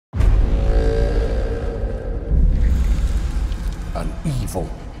evil,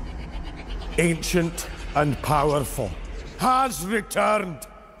 ancient and powerful, has returned.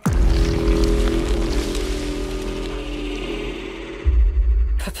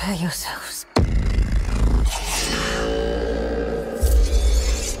 Prepare yourselves.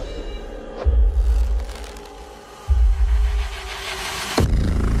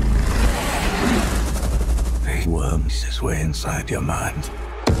 He worms his way inside your mind.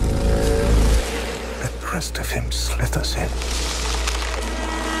 The rest of him slithers in.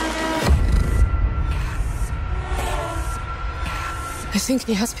 I think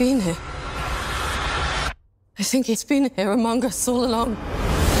he has been here. I think he's been here among us all along.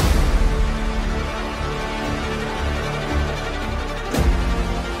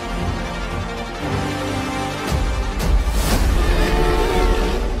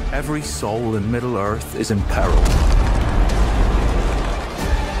 Every soul in Middle-earth is in peril.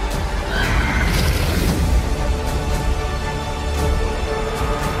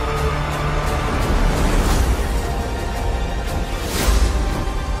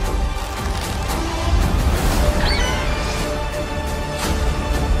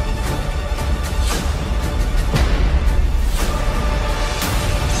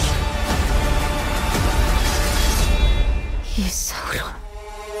 He's solo.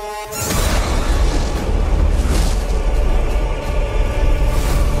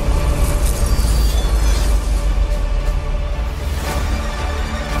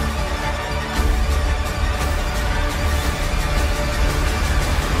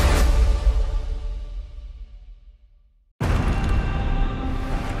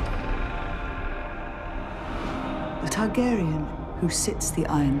 The Targaryen who sits the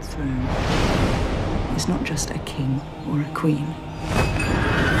Iron Throne is not just a king or a queen.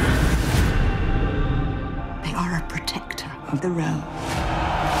 They are a protector of the realm.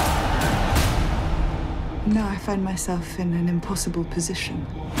 Now I find myself in an impossible position.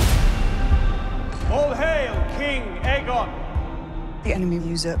 All hail King Aegon! The enemy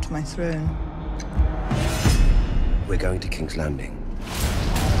usurped my throne. We're going to King's Landing.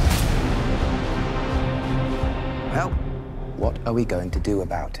 Well, what are we going to do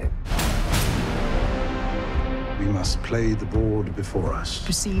about it? We must play the board before us.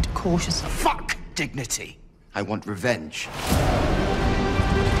 Proceed cautiously. Fuck dignity! I want revenge.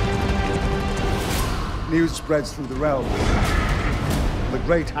 News spreads through the realm. The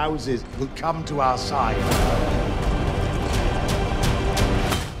great houses will come to our side.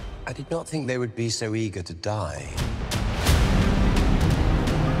 I did not think they would be so eager to die.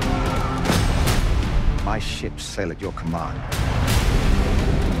 My ships sail at your command.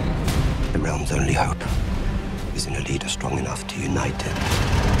 The realm's only hope is in a leader strong enough to unite it.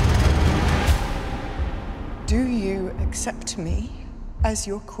 Do you accept me as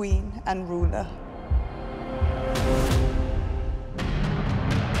your queen and ruler?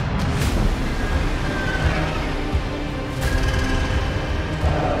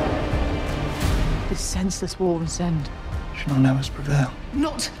 This senseless war must end. Shall none of us prevail?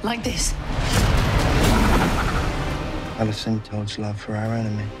 Not like this. Alicent holds love for our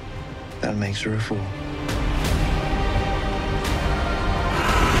enemy. That makes her a fool.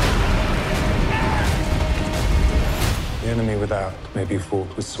 The enemy without may be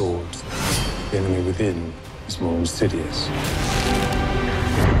fought with swords. The enemy within is more insidious.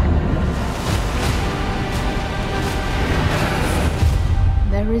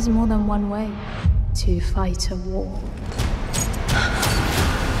 There is more than one way to fight a war.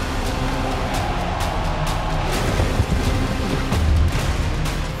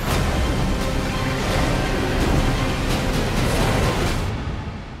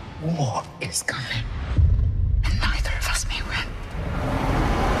 War is coming, and neither of us may win.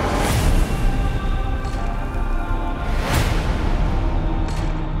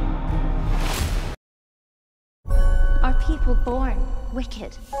 Are people born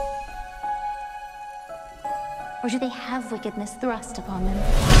wicked? Or do they have wickedness thrust upon them?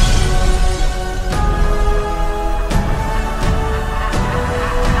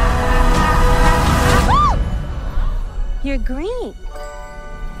 You're green.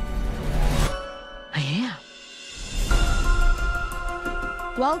 I am.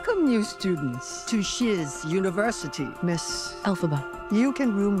 Welcome, new students, to Shiz University. Miss Elphaba. You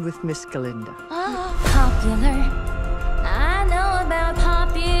can room with Miss Galinda. Oh, popular. I know about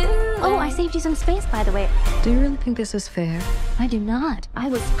popular. Oh, I saved you some space, by the way. Do you really think this is fair? I do not. I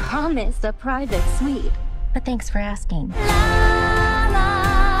was promised a private suite. But thanks for asking.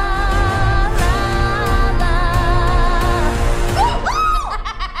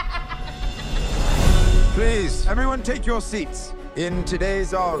 Please, everyone take your seats. In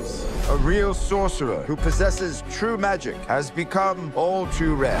today's Oz, a real sorcerer who possesses true magic has become all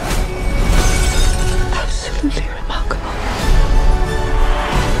too rare. Absolutely remarkable.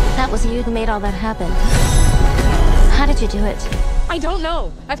 That was you who made all that happen. How did you do it? I don't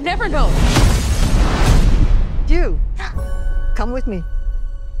know. I've never known. You, come with me.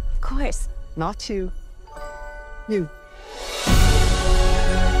 Of course. Not you. You.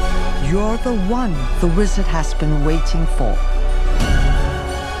 You're the one the wizard has been waiting for.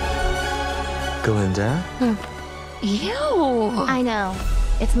 Glinda? Ew. I know.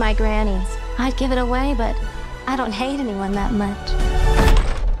 It's my granny's. I'd give it away, but I don't hate anyone that much.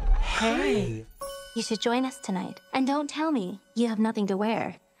 Hey. You should join us tonight. And don't tell me you have nothing to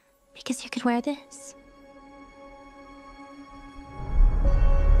wear. Because you could wear this.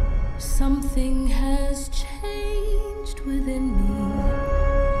 Something has changed within me.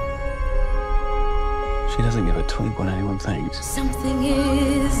 She doesn't give a twig what anyone thinks. Something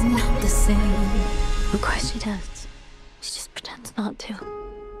is not the same. Of course she does. She just pretends not to.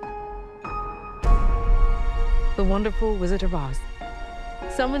 The wonderful Wizard of Oz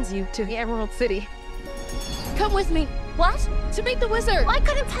summons you to the Emerald City. Come with me. What? To meet the wizard. I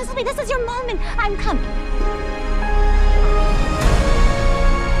couldn't possibly. This is your moment. I'm coming.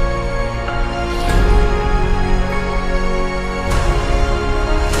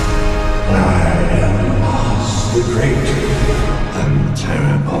 The great and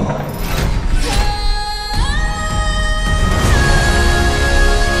terrible.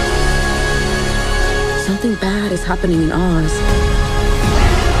 Something bad is happening in Oz.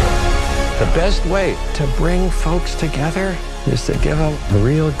 The best way to bring folks together is to give them a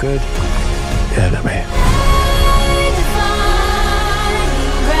real good enemy.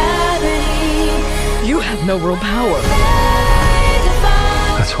 You have no real power.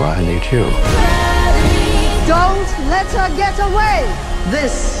 That's why I need you. Don't let her get away!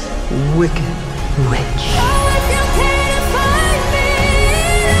 This wicked witch.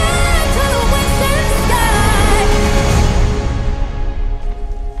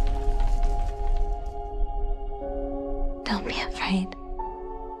 Don't be afraid.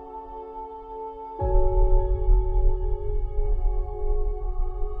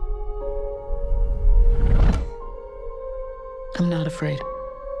 I'm not afraid.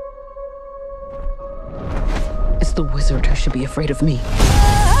 It's the wizard who should be afraid of me.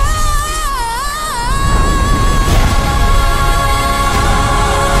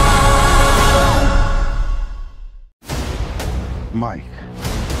 Mike,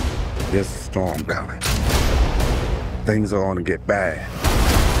 there's a storm coming. Things are gonna get bad.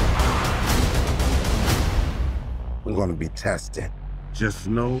 We're gonna be tested. Just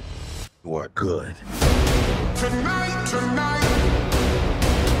know we're good. Tonight.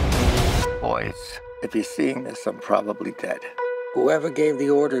 Boys, if you're seeing this, I'm probably dead. Whoever gave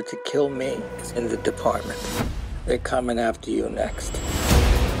the order to kill me is in the department. They're coming after you next.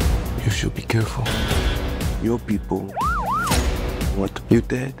 You should be careful. Your people want you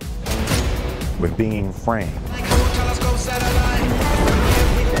dead. We're being framed.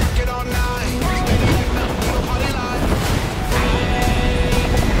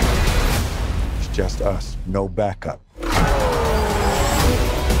 It's just us, no backup.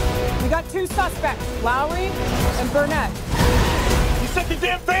 We got two suspects, Lowry and Burnett. You set the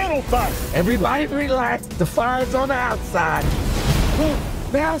damn fan on fire! Everybody relax. The fire's on the outside.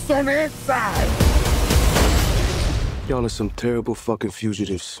 Now it's on the inside. Y'all are some terrible fucking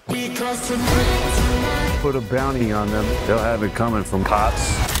fugitives. Put a bounty on them. They'll have it coming from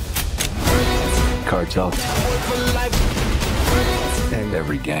cops, Cartel. And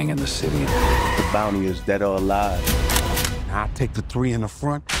every gang in the city. The bounty is dead or alive. I'll take the 3 in the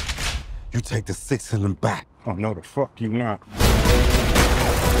front. You take the 6 in the back. Oh, no, the fuck you not.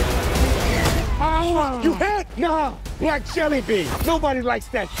 You hit? No, like jelly bean. Nobody likes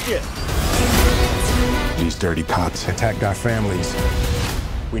that shit. These dirty cops attacked our families.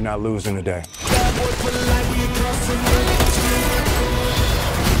 We're not losing today.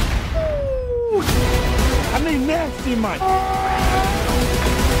 I mean nasty, Mike.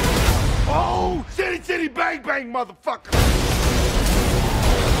 Oh, city, city, bang, bang, motherfucker.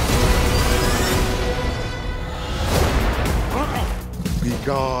 Be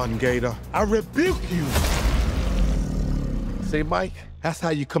gone, Gator. I rebuke you. See, Mike, that's how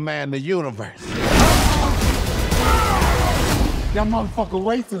you command the universe. That motherfucker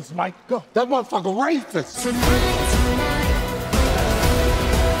racist, Mike. Go. That motherfucker racist.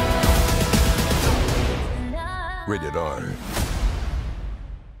 Rated R.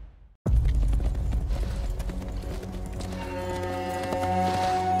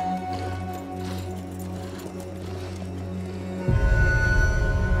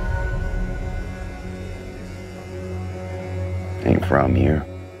 from here.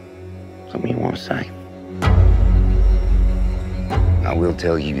 Something you want to say? I will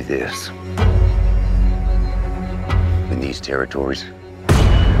tell you this. In these territories,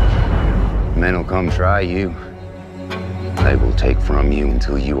 men will come try you. They will take from you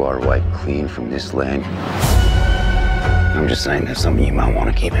until you are wiped clean from this land. I'm just saying that's something you might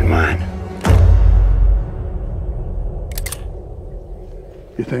want to keep in mind.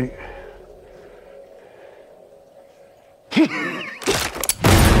 You think?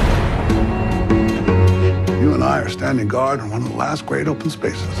 You and I are standing guard on one of the last great open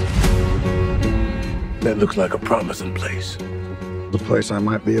spaces. That looks like a promising place. The place I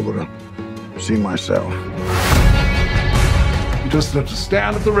might be able to see myself. You just have to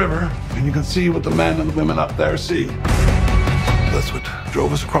stand at the river, and you can see what the men and the women up there see. That's what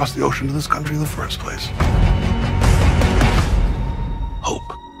drove us across the ocean to this country in the first place. Hope.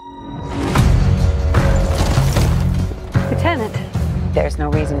 Lieutenant, there's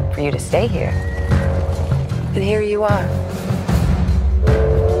no reason for you to stay here. And here you are.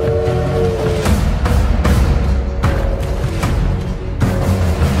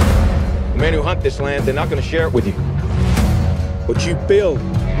 The men who hunt this land, they're not going to share it with you. What you build,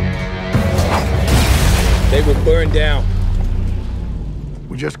 they will burn down.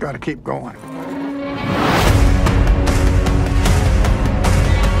 We just got to keep going.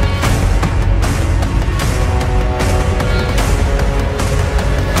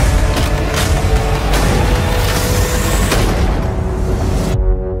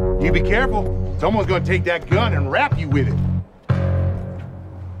 You be careful. Someone's gonna take that gun and wrap you with it.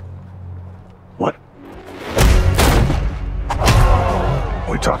 What?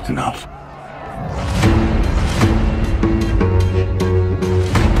 We talked enough.